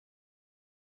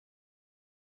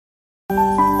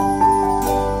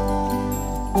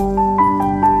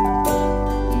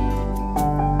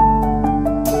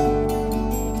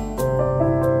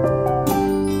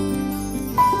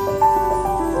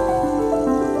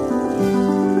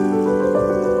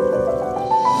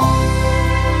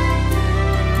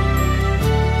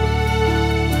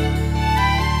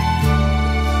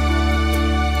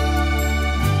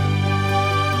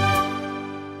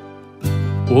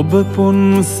ඔබ පුන්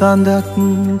සඳක්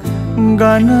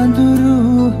ගනදුරු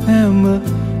හැම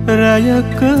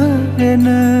රැයක එන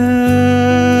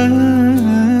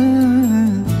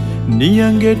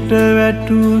නියඟෙට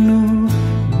වැටුණු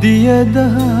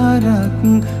දියදහරක්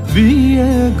විය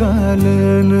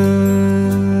ගලන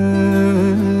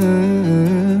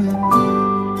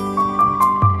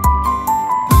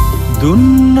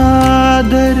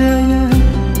දුන්නාදරය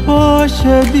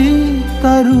පෝෂදී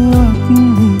තරුවක්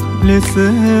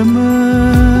ලෙසම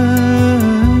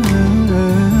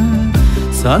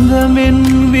සඳමෙන්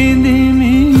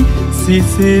විඳිමි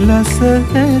සිසිලස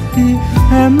ඇති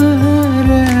හැම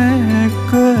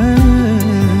රැක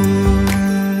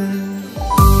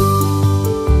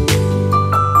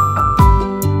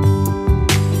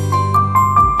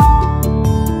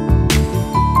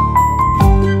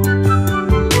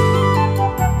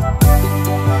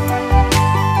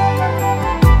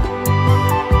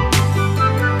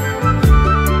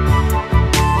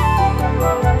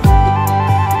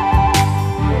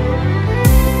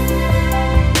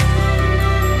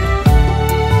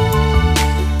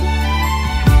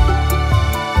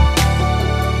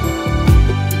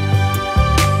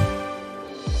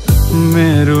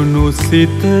මෙරුණු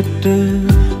සිතට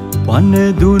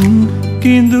පනදුන්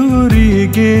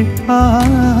කිඳුරිගේ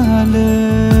ආල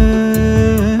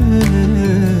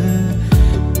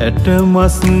ඇට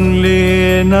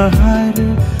මස්ලේනහර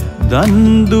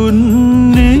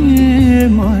දන්දුන්නේ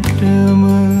මටම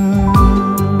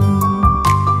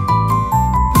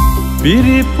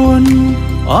පිරිපුන්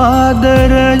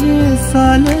ආදරය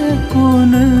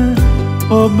සලකුණ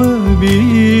ඔබ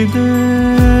වීද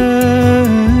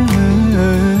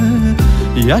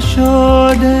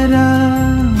යශෝදරා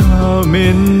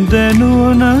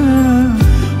මෙන්දනුන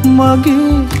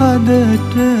මගේ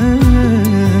හදට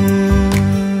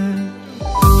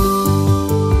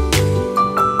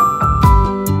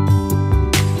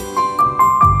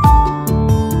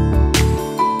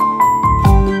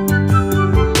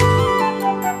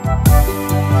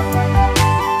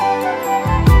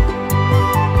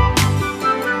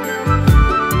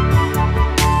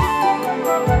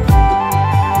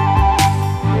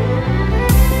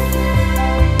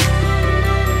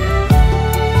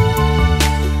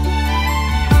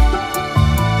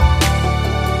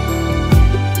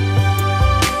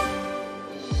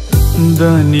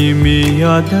දනිමි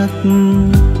අදත්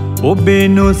ඔබේ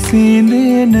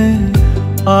නොසිඳෙන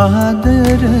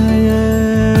ආදරය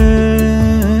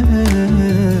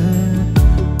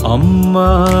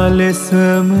අම්මා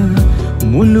ලෙසම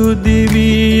මුළු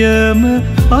දිවියම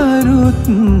අරුත්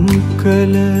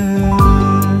කළ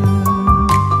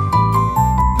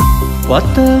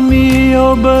පතමි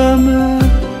ඔබම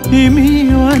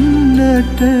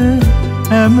හිමිවන්නට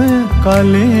හැම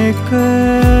කලෙක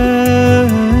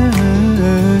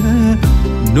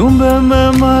නුඹම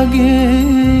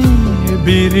මගේ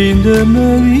බිරිඳම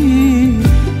වී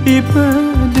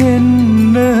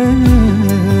ඉපදෙන්න